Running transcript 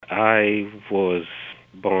I was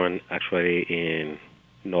born actually in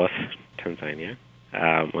North Tanzania,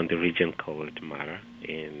 on the region called Mara,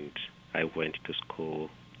 and I went to school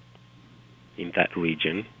in that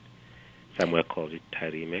region, somewhere called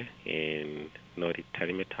Tarime, and not in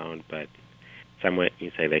Tarime town, but somewhere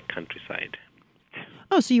inside the countryside.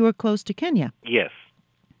 Oh, so you were close to Kenya. Yes,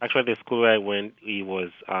 actually, the school where I went, it was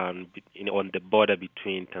on the border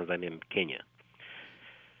between Tanzania and Kenya.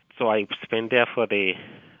 So I spent there for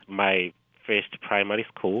my first primary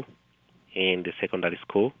school and the secondary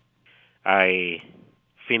school. I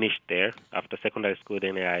finished there. After secondary school,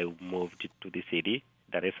 then I moved to the city.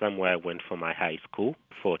 That is somewhere I went for my high school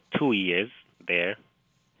for 2 years there.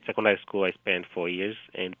 Secondary school I spent 4 years,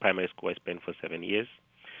 and primary school I spent for 7 years.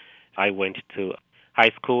 I went to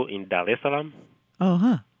high school in Dar es Salaam. Oh,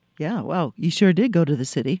 huh. Yeah, wow. You sure did go to the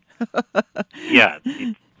city. Yeah,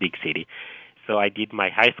 it's big city. So I did my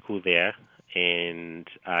high school there, and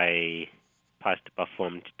I passed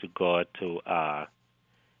performed to go to a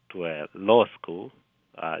law school,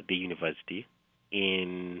 the university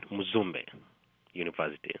in Muzumbe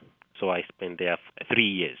University. So I spent there 3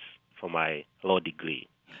 years for my law degree.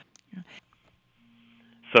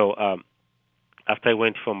 So after I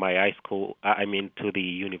went from my high school, to the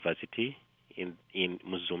university in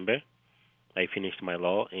Muzumbe, I finished my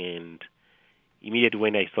law, and immediately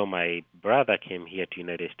when I saw my brother came here to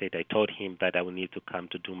United States, I told him that I would need to come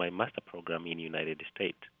to do my master program in United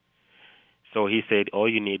States. So he said, all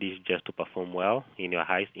you need is just to perform well in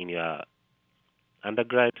your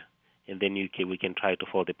undergrad, and then we can try to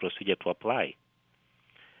follow the procedure to apply.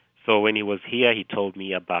 So when he was here, he told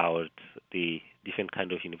me about the different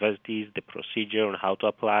kind of universities, the procedure on how to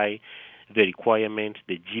apply, the requirements,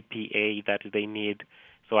 the GPA that they need.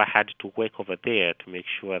 So I had to work over there to make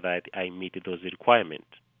sure that I meet those requirements.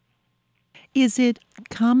 Is it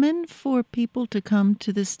common for people to come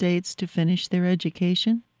to the States to finish their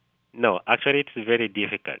education? No, actually, it's very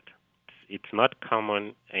difficult. It's not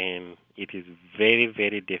common, and it is very,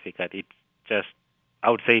 very difficult. It's just, I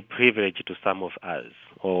would say, privilege to some of us,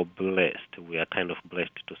 or blessed. We are kind of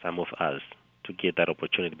blessed to some of us to get that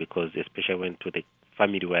opportunity, because especially when to the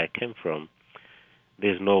family where I came from,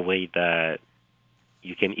 there's no way that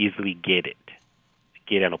you can easily get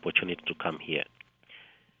an opportunity to come here.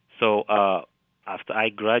 So after I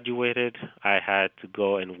graduated, I had to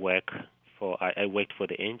go and work I worked for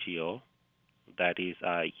the NGO that is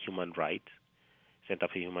Human Rights, Center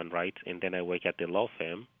for Human Rights, and then I worked at the law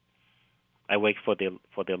firm. I worked for the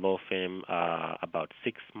law firm about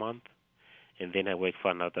 6 months, and then I worked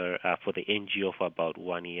for for the NGO for about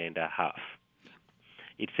 1 year and a half.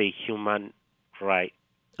 It's a human right,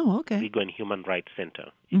 Oh, okay. legal and human rights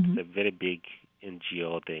center. It's a very big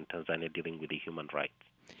NGO there in Tanzania dealing with the human rights.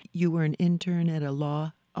 You were an intern at a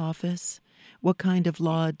law office. What kind of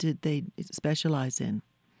law did they specialize in?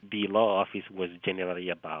 The law office was generally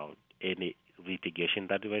about any litigation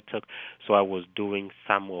that we took. So I was doing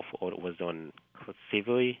some of what was on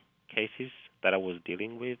civil cases that I was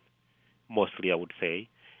dealing with, mostly I would say,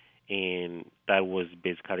 and that was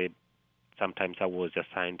basically sometimes I was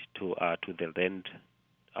assigned to the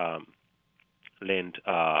land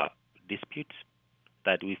disputes,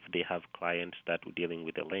 that if they have clients that were dealing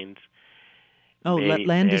with the lands. Oh, land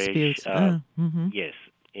Marriage, disputes. yes,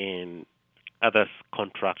 and other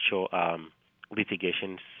contractual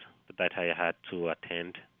litigations that I had to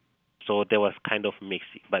attend. So there was kind of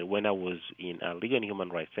mixing. But when I was in a Legal and Human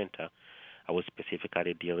Rights Center, I was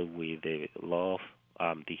specifically dealing with the law,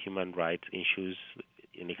 the human rights issues,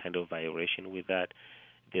 any kind of violation with that,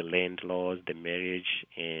 the land laws, the marriage,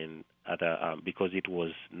 and other, because it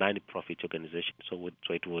was non-profit organization. So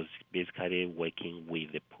it was basically working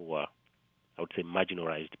with the poor, I would say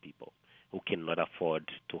marginalized people who cannot afford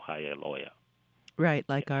to hire a lawyer. Right,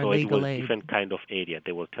 like our So it legal was aid. different kind of area.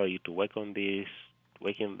 They will tell you to work on this,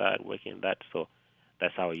 work in that, work in that. So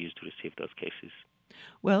that's how I used to receive those cases.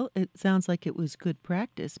 Well, it sounds like it was good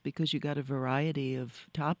practice because you got a variety of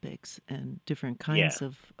topics and different Yeah, kinds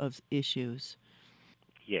of issues.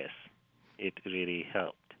 yes, it really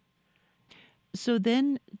helped. So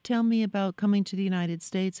then tell me about coming to the United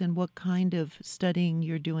States and what kind of studying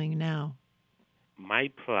you're doing now. My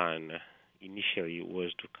plan initially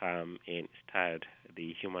was to come and start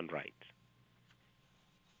the human rights,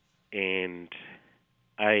 and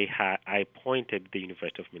I appointed the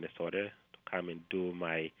University of Minnesota to come and do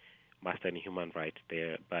my master in human rights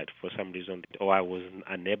there, but for some reason, I was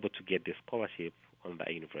unable to get the scholarship on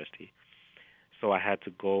that university. So I had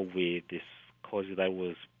to go with this course that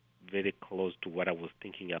was very close to what I was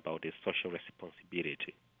thinking about, the social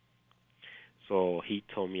responsibility. So he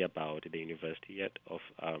told me about the University of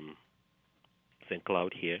St.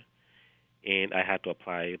 Cloud here, and I had to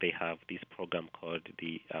apply. They have this program called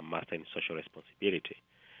the Master in Social Responsibility,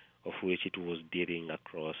 of which it was dealing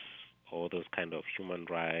across all those kind of human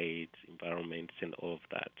rights, environments, and all of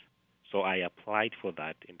that. So I applied for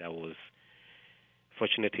that, and I was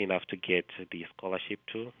fortunate enough to get the scholarship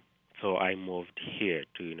too. So I moved here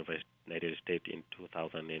to United States in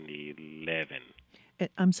 2011,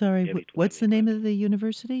 I'm sorry, early what's the name 2011, of the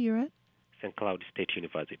university you're at? St. Cloud State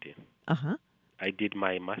University. Uh-huh. I did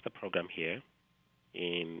my master program here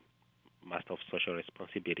in Master of Social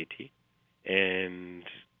Responsibility, and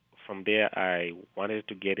from there I wanted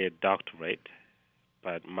to get a doctorate,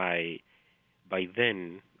 but by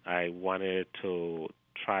then I wanted to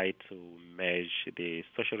try to merge the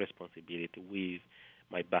social responsibility with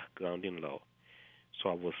my background in law. So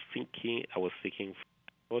I was seeking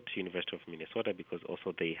for to University of Minnesota because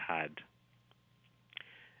also they had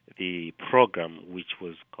the program which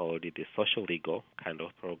was called the social legal kind of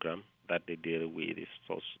program that they deal with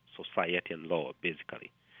society and law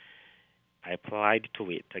basically. I applied to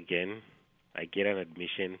it again. I get an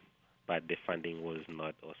admission, but the funding was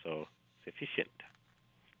not also sufficient.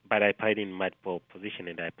 But I applied in multiple positions,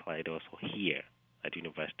 and I applied also here at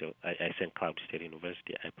University. I St. Cloud State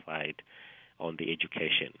University. I applied on the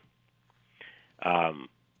education. Um,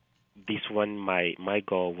 this one, my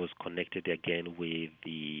goal was connected again with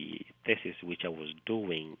the thesis which I was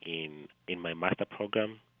doing in my master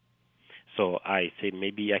program. So I said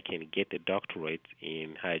maybe I can get a doctorate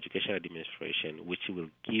in higher education administration, which will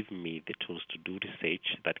give me the tools to do research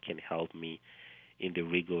that can help me in the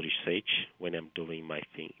legal research when I'm doing my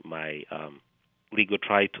thing, my legal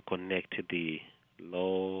try to connect the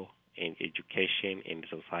law and education and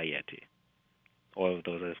society. All of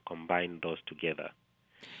those, combine those together.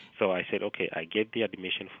 So I said, okay, I get the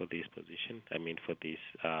admission for this position. I mean, for this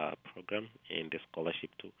program and the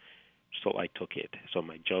scholarship too. So I took it. So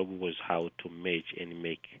my job was how to merge and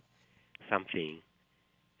make something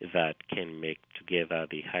that can make together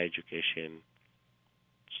the higher education,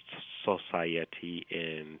 society,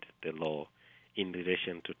 and the law in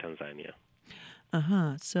relation to Tanzania.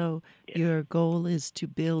 Uh-huh. So Yes. your goal is to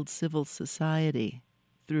build civil society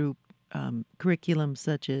through curriculum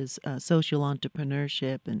such as social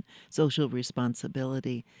entrepreneurship and social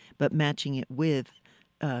responsibility, but matching it with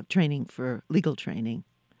training for legal training.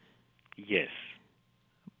 Yes.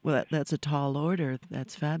 Well, Yes. that's a tall order.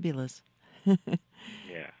 That's fabulous.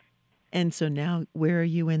 Yeah. And so now, where are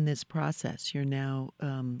you in this process? You're now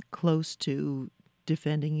close to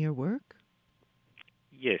defending your work?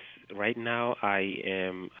 Yes. Right now, I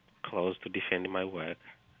am close to defending my work.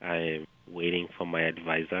 I am waiting for my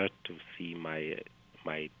advisor to see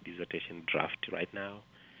my dissertation draft right now.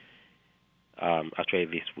 Actually,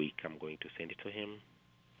 this week I'm going to send it to him,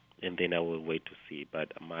 and then I will wait to see.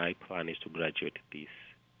 But my plan is to graduate this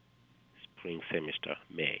spring semester,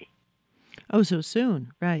 May. Oh, so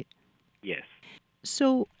soon, right. Yes.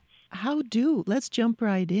 So, let's jump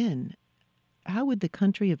right in. How would the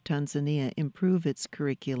country of Tanzania improve its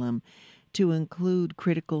curriculum to include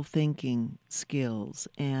critical thinking skills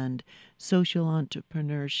and social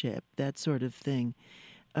entrepreneurship, that sort of thing?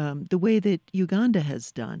 The way that Uganda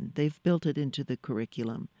has done, they've built it into the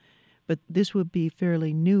curriculum. But this would be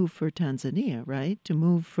fairly new for Tanzania, right? To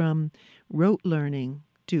move from rote learning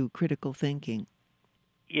to critical thinking.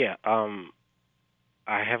 Yeah.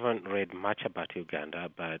 I haven't read much about Uganda,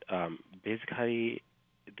 but basically,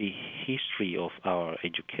 the history of our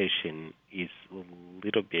education is a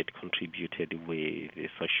little bit contributed with the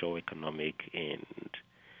socio-economic and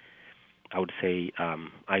I would say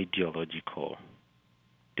ideological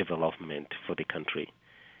development for the country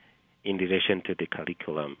in relation to the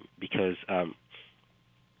curriculum. Because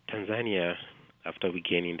Tanzania, after we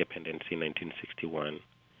gained independence in 1961,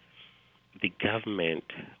 the government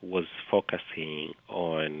was focusing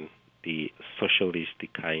on the socialist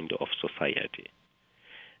kind of society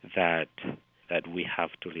that we have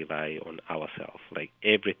to rely on ourselves. Like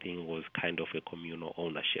everything was kind of a communal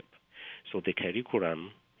ownership. So the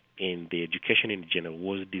curriculum and the education in general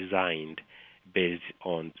was designed based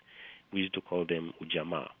on, we used to call them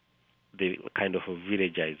ujamaa, the kind of a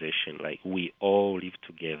villagization. Like we all live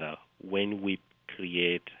together. When we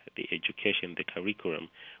create the education, the curriculum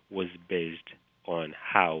was based on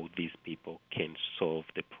how these people can solve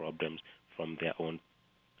the problems from their own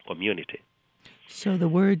community. So the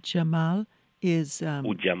word Ujamaa.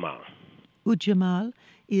 ujamal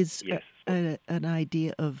is Yes. So an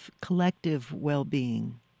idea of collective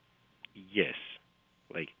well-being. yes,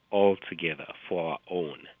 like all together for our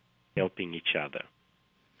own, helping each other.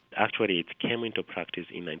 Actually, it came into practice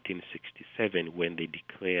in 1967 when they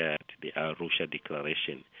declared the Arusha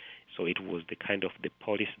Declaration, So it was the kind of the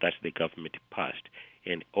policy that the government passed,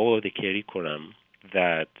 and all the curriculum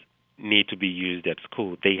that need to be used at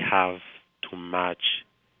school, they have to match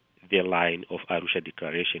the line of Arusha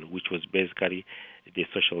Declaration, which was basically the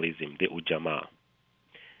socialism, the Ujamaa.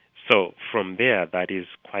 So from there, that is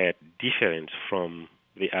quite different from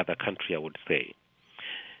the other country, I would say.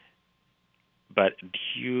 But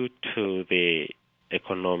due to the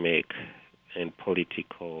economic and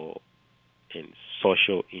political and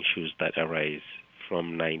social issues that arise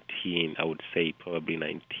from I would say probably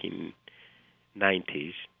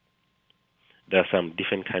 1990s, there are some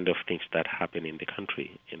different kind of things that happen in the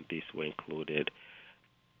country, and these were included.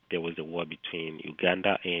 There was a war between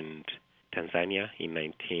Uganda and Tanzania in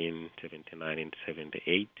 1979 and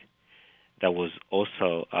 78. There was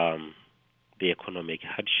also the economic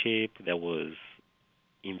hardship. There was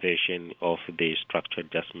invasion of the structural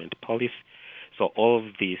adjustment policy. So all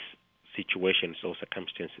of these situations or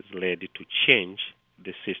circumstances led to change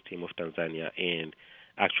the system of Tanzania and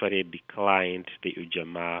actually declined the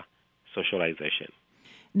Ujamaa socialization.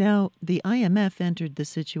 Now, the IMF entered the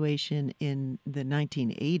situation in the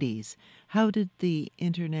 1980s. How did the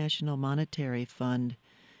International Monetary Fund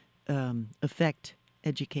affect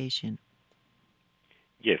education?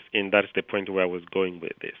 Yes, and that's the point where I was going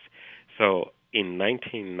with this. So in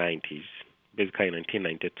 1990s, basically in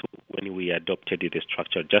 1992, when we adopted the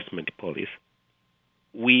structural adjustment policy,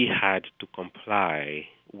 we had to comply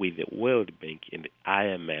with the World Bank and the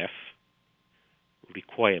IMF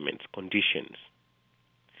requirements, conditions.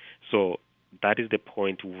 So that is the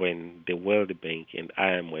point when the World Bank and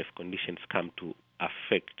IMF conditions come to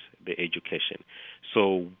affect the education.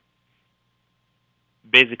 So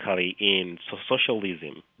basically, in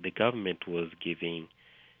socialism, the government was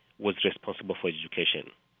responsible for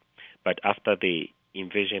education. But after the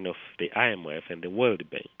invasion of the IMF and the World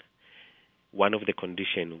Bank, one of the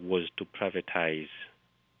conditions was to privatize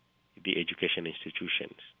the education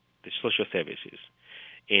institutions, the social services,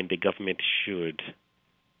 and the government should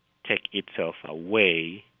take itself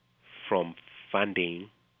away from funding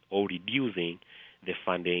or reducing the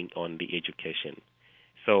funding on the education.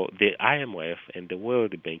 So the IMF and the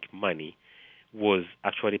World Bank money was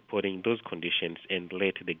actually putting those conditions and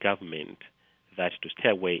let the government that to stay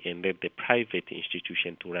away and let the private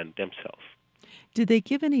institution to run themselves. Did they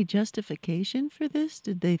give any justification for this?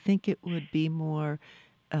 Did they think it would be more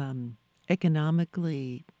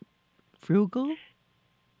economically frugal?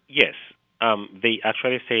 Yes, they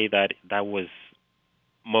actually say that that was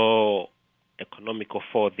more economical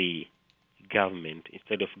for the government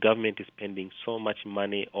instead of government spending so much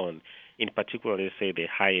money on, in particular, they say the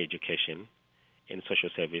higher education and social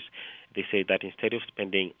service. They say that instead of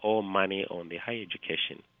spending all money on the higher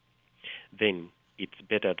education, then it's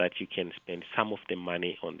better that you can spend some of the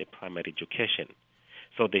money on the primary education.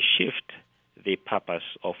 So they shift the purpose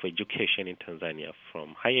of education in Tanzania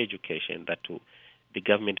from higher education that to the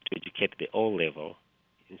government to educate the all level,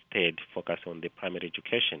 instead focus on the primary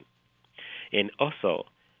education. And also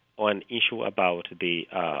on issue about the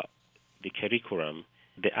curriculum,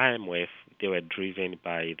 the IMF, they were driven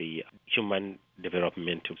by the human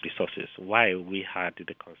development resources, while we had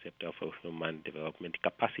the concept of a human development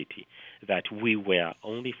capacity, that we were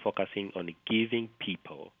only focusing on giving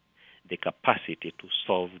people the capacity to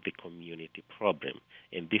solve the community problem,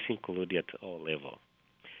 and this included at all levels.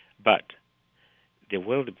 But the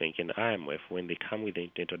World Bank and IMF, when they come with the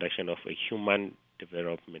introduction of a human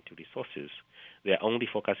development resources, they are only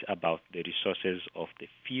focused about the resources of the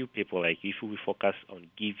few people. Like if we focus on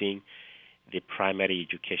giving the primary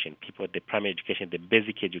education, people the primary education, the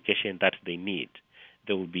basic education that they need,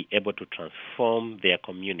 they will be able to transform their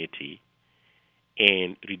community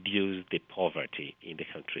and reduce the poverty in the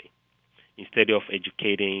country. Instead of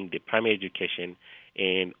educating the primary education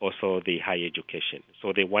and also the higher education.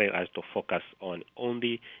 So they wanted us to focus on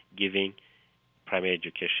only giving primary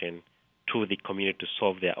education to the community to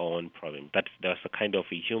solve their own problem. That's a kind of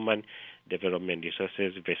a human development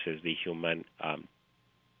resources versus the human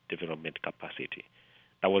development capacity.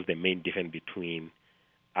 That was the main difference between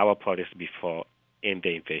our policy before and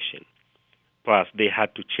the invasion. Plus, they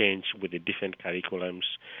had to change with the different curriculums.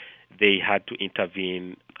 They had to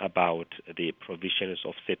intervene about the provisions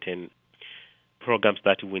of certain programs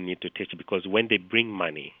that we need to teach, because when they bring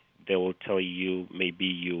money, they will tell you maybe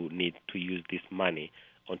you need to use this money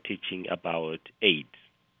on teaching about AIDS,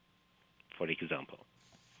 for example.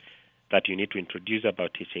 That you need to introduce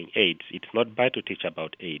about teaching AIDS. It's not bad to teach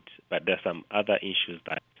about AIDS, but there are some other issues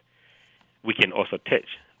that we can also teach.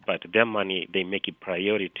 But their money, they make a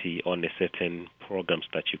priority on the certain programs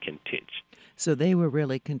that you can teach. So they were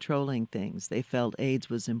really controlling things. They felt AIDS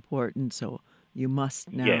was important, so You must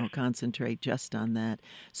Yes, now concentrate just on that.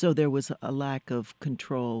 So there was a lack of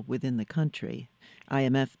control within the country.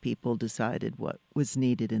 IMF people decided what was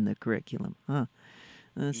needed in the curriculum. Huh.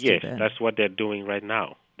 That's too yes, bad. that's what they're doing right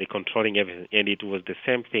now. They're controlling everything, and it was the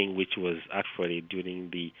same thing which was actually during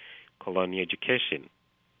the colonial education.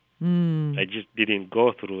 I Hmm. just didn't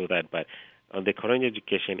go through that, but on the colonial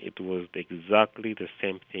education, it was exactly the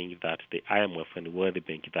same thing that the IMF and World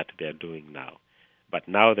Bank that they're doing now. But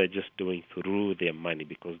now they're just doing through their money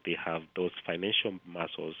because they have those financial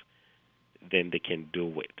muscles, then they can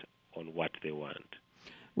do it on what they want.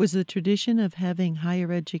 Was the tradition of having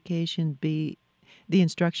higher education be the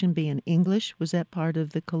instruction be in English? Was that part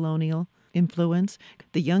of the colonial influence?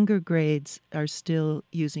 The younger grades are still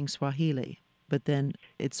using Swahili, but then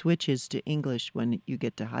it switches to English when you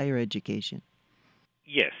get to higher education.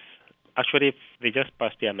 Yes. Actually, they just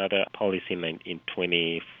passed another policy in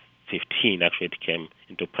 2015. Actually, it came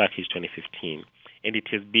into practice 2015. And it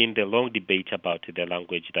has been the long debate about the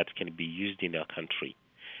language that can be used in our country.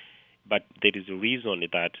 But there is a reason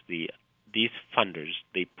that these funders,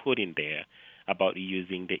 they put in there about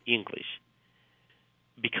using the English.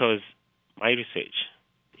 Because my research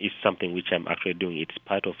is something which I'm actually doing. It's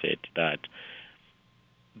part of it that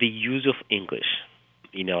the use of English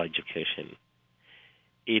in our education,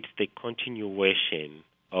 it's the continuation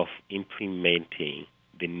of implementing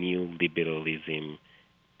the new liberalism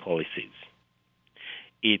policies.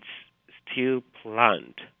 It's still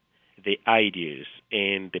plant the ideas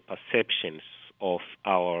and the perceptions of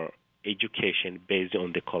our education based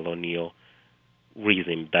on the colonial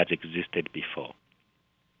regime that existed before.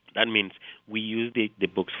 That means we use the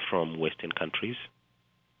books from Western countries.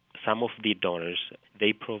 Some of the donors,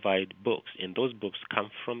 they provide books, and those books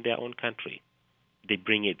come from their own country. They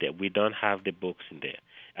bring it there. We don't have the books in there.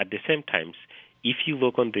 At the same time, if you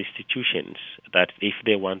look on the institutions that if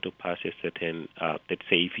they want to pass a certain, let's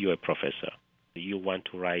say if you're a professor, you want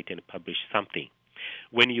to write and publish something.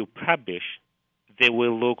 When you publish, they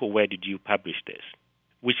will look where did you publish this?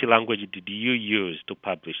 Which language did you use to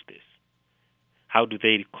publish this? How do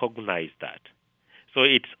they recognize that? So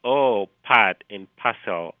it's all part and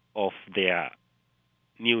parcel of their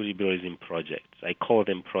new liberalism projects. I call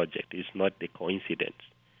them projects. It's not a coincidence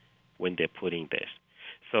when they're putting this.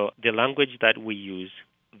 So the language that we use,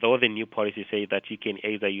 though the new policy say that you can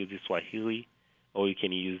either use Swahili or you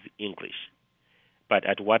can use English. But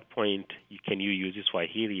at what point can you use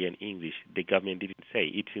Swahili and English? The government didn't say.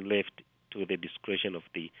 It's left to the discretion of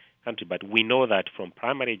the country. But we know that from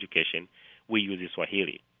primary education, we use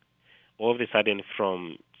Swahili. All of a sudden,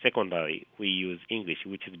 from secondary, we use English,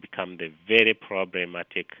 which has become the very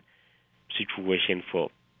problematic situation for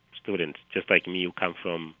students. Just like me, you come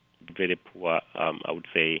from very poor, I would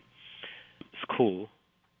say, school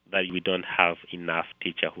that we don't have enough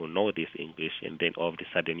teacher who know this English, and then all of a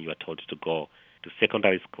sudden you are told to go to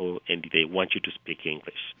secondary school and they want you to speak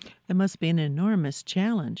English. It must be an enormous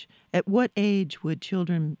challenge. At what age would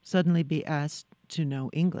children suddenly be asked to know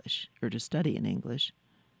English or to study in English?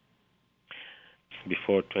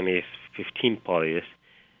 Before 2015 policy,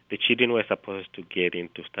 the children were supposed to get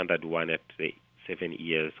into standard one at 7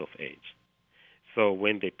 years of age. So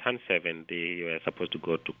when they turn 7, they were supposed to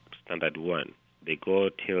go to standard 1. They go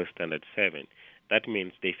till standard 7. That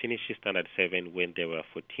means they finish standard 7 when they were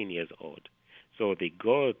 14 years old. So they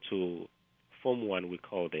go to Form 1, we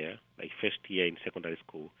call there, like first year in secondary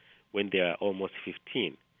school, when they are almost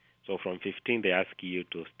 15. So from 15, they ask you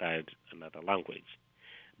to start another language.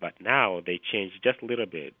 But now they change just a little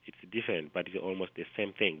bit. It's different, but it's almost the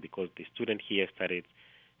same thing because the student here started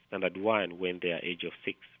standard 1 when they are age of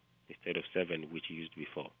 6 instead of 7, which you used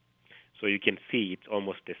before. So you can see it's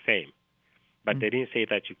almost the same. But they didn't say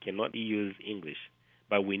that you cannot use English.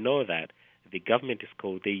 But we know that the government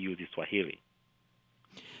school, they use Swahili.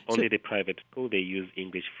 Only the private school, they use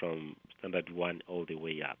English from standard 1 all the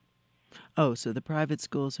way up. Oh, so the private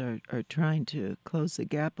schools are trying to close the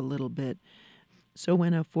gap a little bit. So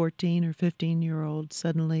when a 14 or 15-year-old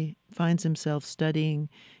suddenly finds himself studying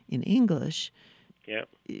in English, Yeah.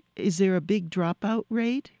 is there a big dropout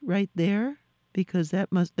rate right there? Because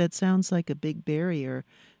that sounds like a big barrier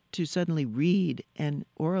to suddenly read and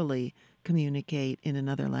orally communicate in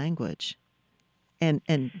another language and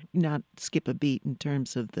not skip a beat in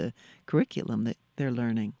terms of the curriculum that they're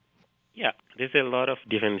learning. Yeah, there's a lot of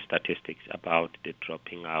different statistics about the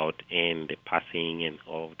dropping out and the passing and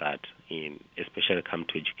all of that, especially come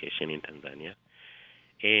to education in Tanzania.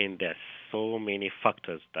 And there's so many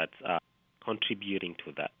factors that are contributing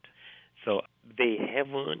to that. So they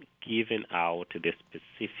haven't given out the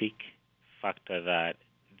specific factor that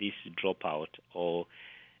this dropout or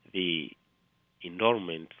the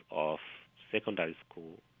enrollment of secondary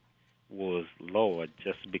school was lower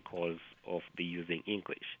just because of the using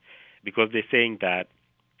English, because they're saying that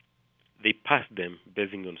they passed them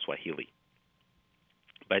based on Swahili.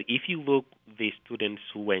 But if you look the students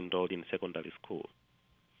who were enrolled in secondary school,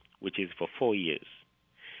 which is for 4 years,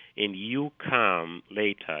 and you come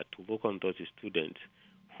later to look on those students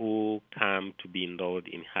who come to be enrolled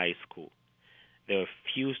in high school, there are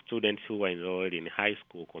few students who were enrolled in high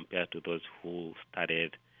school compared to those who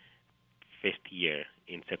started first year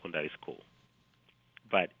in secondary school.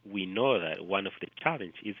 But we know that one of the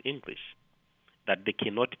challenge is English, that they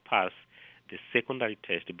cannot pass the secondary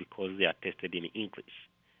test because they are tested in English.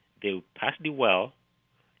 They passed well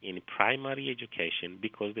in primary education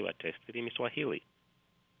because they were tested in Swahili.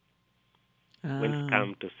 When it Ah,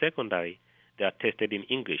 comes to secondary, they are tested in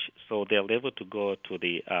English. So their level to go to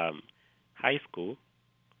the high school,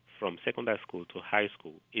 from secondary school to high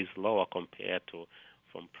school, is lower compared to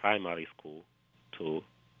from primary school to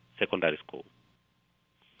secondary school.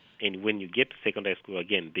 And when you get to secondary school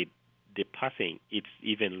again, the passing it's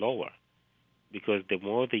even lower because the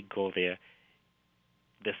more they go there,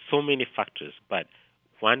 there's so many factors. But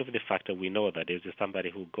one of the factors we know that there's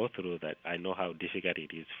somebody who go through that. I know how difficult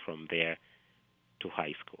it is from there to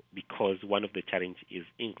high school because one of the challenge is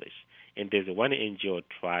English. And there's one NGO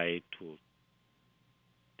try to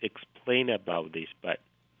explain about this, but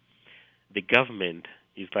the government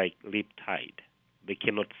is like lip tied. They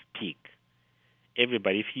cannot speak.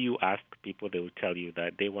 Everybody, if you ask people, they will tell you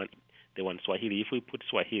that they want Swahili. If we put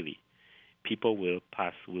Swahili, people will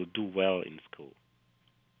pass, will do well in school.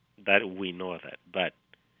 That we know that, but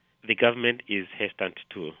the government is hesitant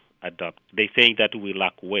to adopt. They're saying that we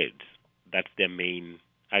lack words. That's their main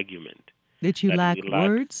argument. that you That lack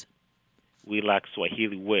words? we lack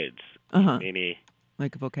Swahili words Uh in huh. many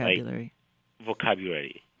Like like vocabulary.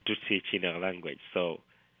 vocabulary to teach in our language. So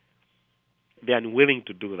they're unwilling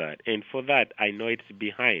to do that, and for that, I know it's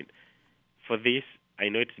behind. For this, I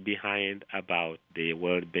know it's behind about the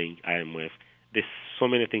World Bank, IMF. There's so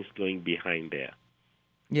many things going behind there.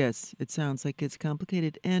 Yes, it sounds like it's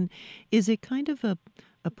complicated. And is it kind of a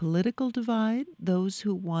political divide? Those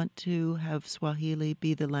who want to have Swahili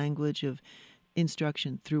be the language of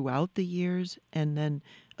instruction throughout the years, and then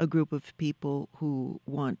a group of people who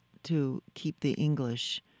want to keep the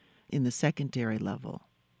English in the secondary level.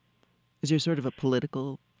 Is there sort of a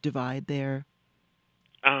political divide there?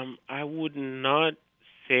 I would not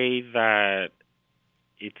say that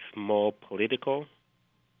it's more political.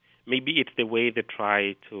 Maybe it's the way they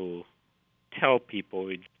try to tell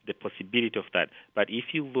people the possibility of that. But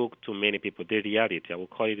if you look to many people, the reality, I will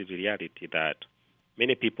call it the reality that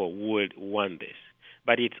many people would want this.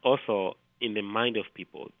 But it's also in the mind of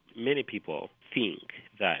people. Many people think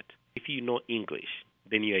that if you know English,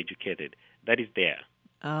 then you're educated. That is there.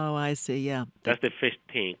 Oh, I see. Yeah. That's the first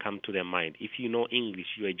thing come to their mind. If you know English,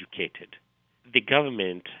 you're educated. The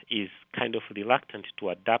government is kind of reluctant to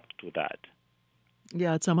adapt to that.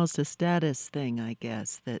 Yeah, it's almost a status thing, I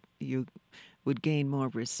guess, that you would gain more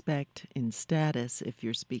respect in status if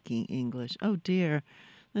you're speaking English. Oh dear,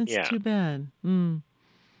 that's Yeah. too bad. Mm.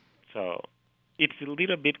 So it's a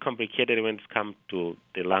little bit complicated when it comes to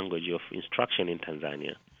the language of instruction in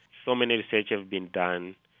Tanzania. So many research have been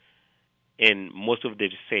done, and most of the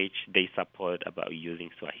research they support about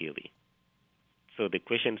using Swahili. So the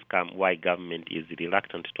questions come why government is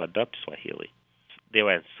reluctant to adopt Swahili. There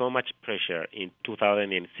was so much pressure in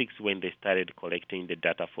 2006 when they started collecting the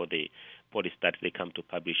data for the policy that they come to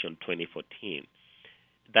publish in 2014.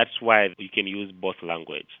 That's why you can use both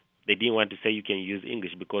language. They didn't want to say you can use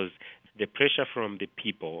English because the pressure from the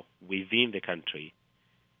people within the country,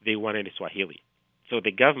 they wanted Swahili. So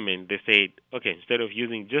the government, they said, okay, instead of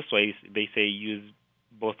using just Swahili, they say use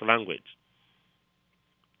both language.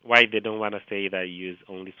 Why they don't want to say that use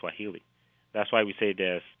only Swahili? That's why we say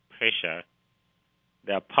there's pressure.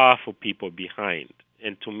 There are powerful people behind.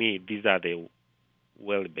 And to me, these are the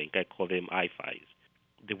World Bank. I call them IFIs,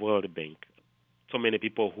 the World Bank. So many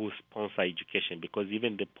people who sponsor education because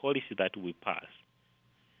even the policy that we pass,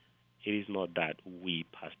 it is not that we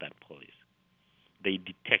pass that policy. They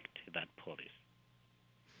detect that policy.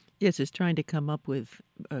 Yes, it's trying to come up with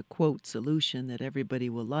a quote solution that everybody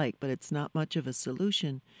will like, but it's not much of a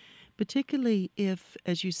solution, particularly if,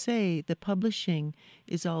 as you say, the publishing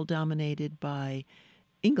is all dominated by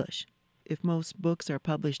English. If most books are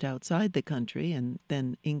published outside the country and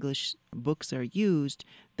then English books are used,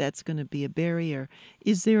 that's going to be a barrier.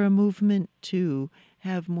 Is there a movement to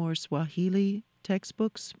have more Swahili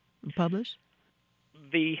textbooks published?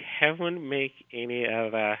 They haven't made any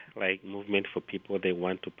other like movement for people they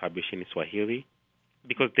want to publish in Swahili.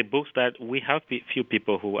 because the books that we have, few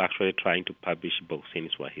people who are actually trying to publish books in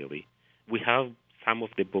Swahili. We have some of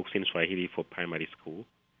the books in Swahili for primary school,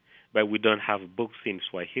 but we don't have books in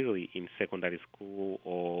Swahili in secondary school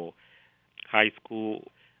or high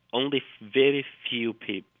school. Only very few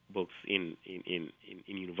books in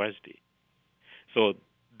university. So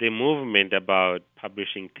the movement about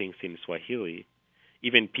publishing things in Swahili,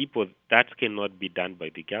 even people, that cannot be done by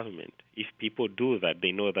the government. If people do that,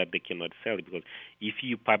 they know that they cannot sell it, because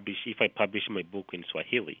if I publish my book in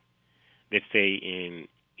Swahili, let's say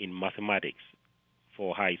in mathematics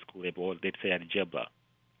for high school level, or let's say algebra,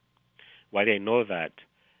 while I know that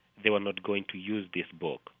they were not going to use this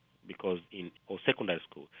book, because in or secondary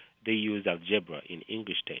school they use algebra in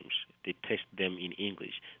English terms. They test them in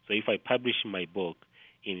English. So if I publish my book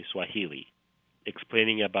in Swahili,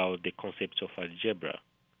 explaining about the concepts of algebra,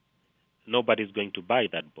 nobody's going to buy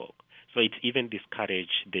that book. So it even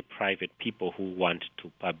discourages the private people who want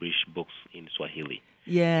to publish books in Swahili.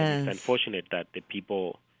 And it's Yes. unfortunate that the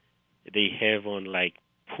people, they haven't like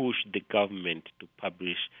pushed the government to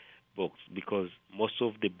publish books, because most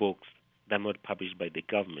of the books that are not published by the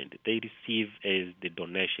government, they receive as the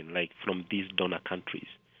donation, like from these donor countries.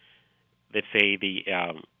 Let's say the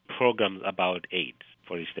programs about AIDS,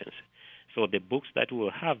 for instance. So the books that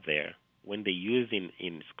we'll have there, when they use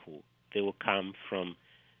in school, they will come from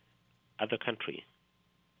other country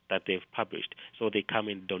that they've published. So they come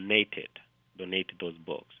and donate those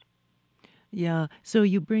books. Yeah. So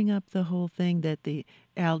you bring up the whole thing that the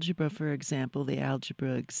algebra, for example, the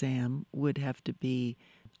algebra exam would have to be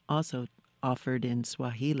also offered in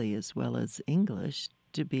Swahili as well as English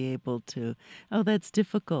to be able to. Oh, that's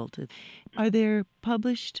difficult. Are there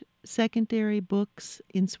published secondary books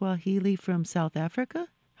in Swahili from South Africa?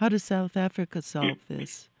 How does South Africa solve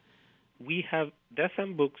this? There are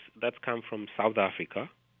some books that come from South Africa,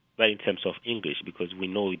 but in terms of English, because we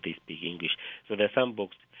know they speak English. So there are some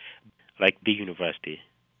books like the university,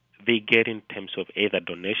 they get in terms of either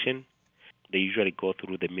donation. They usually go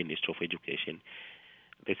through the Ministry of Education.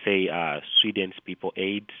 Let's say Sweden's People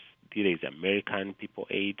Aid, there is American People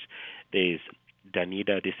Aid, there's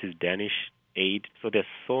Danida, this is Danish aid. So there's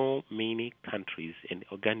so many countries and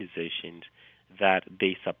organizations that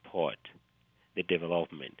they support the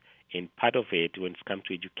development. And part of it, when it comes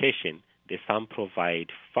to education, some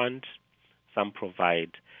provide funds, some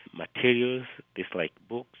provide materials, this like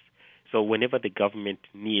books. So whenever the government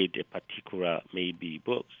need a particular maybe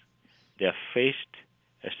books, their first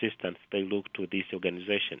assistance, they look to this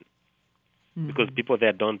organization, because people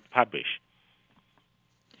there don't publish.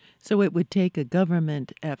 So it would take a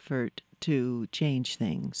government effort to change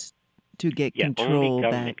things, to get Yeah, only control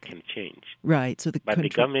government back. can change. Right. So the But the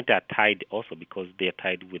control government are tied also, because they're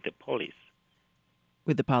tied with the police.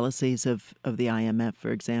 with the policies of the IMF,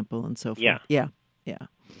 for example, and so Yeah. forth. Yeah. Yeah.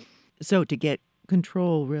 So to get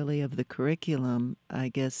control really of the curriculum, I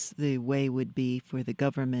guess the way would be for the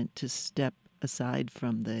government to step aside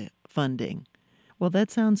from the funding. Well,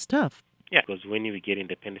 that sounds tough. Yeah, because when we get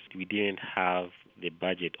independence, we didn't have the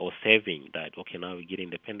budget or saving that, okay, now we get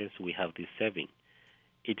independence, we have this saving.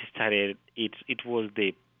 It was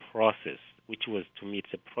the process, which was, to me,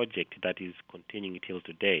 it's a project that is continuing till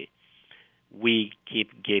today. We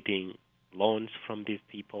keep getting loans from these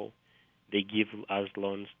people. They give us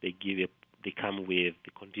loans. They come with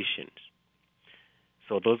the conditions.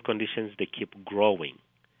 So those conditions, they keep growing,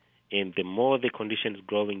 and the more the conditions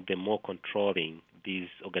growing, the more controlling these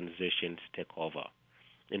organizations take over.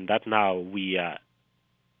 And that now we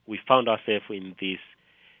found ourselves in this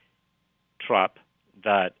trap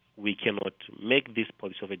that we cannot make this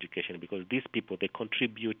policy of education, because these people, they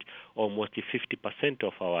contribute almost 50%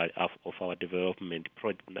 of our development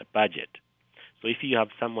budget. So if you have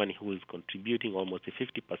someone who is contributing almost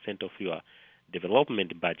 50% of your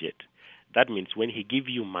development budget, that means when he gives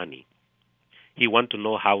you money, he wants to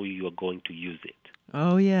know how you are going to use it.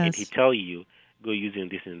 Oh, And he yes. tell you, go using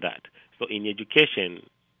this and that. So in education,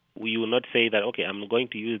 we will not say that, okay, I'm going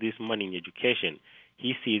to use this money in education.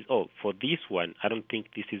 He sees, oh, for this one, I don't think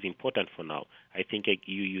this is important for now. I think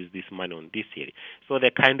you use this money on this area. So they're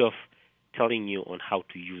kind of telling you on how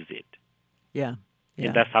to use it. Yeah. And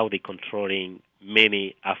Yeah. that's how they're controlling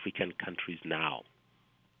many African countries now.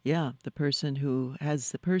 Yeah. The person who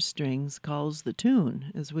has the purse strings calls the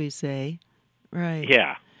tune, as we say. Right.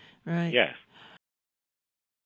 Yeah, Right. yes.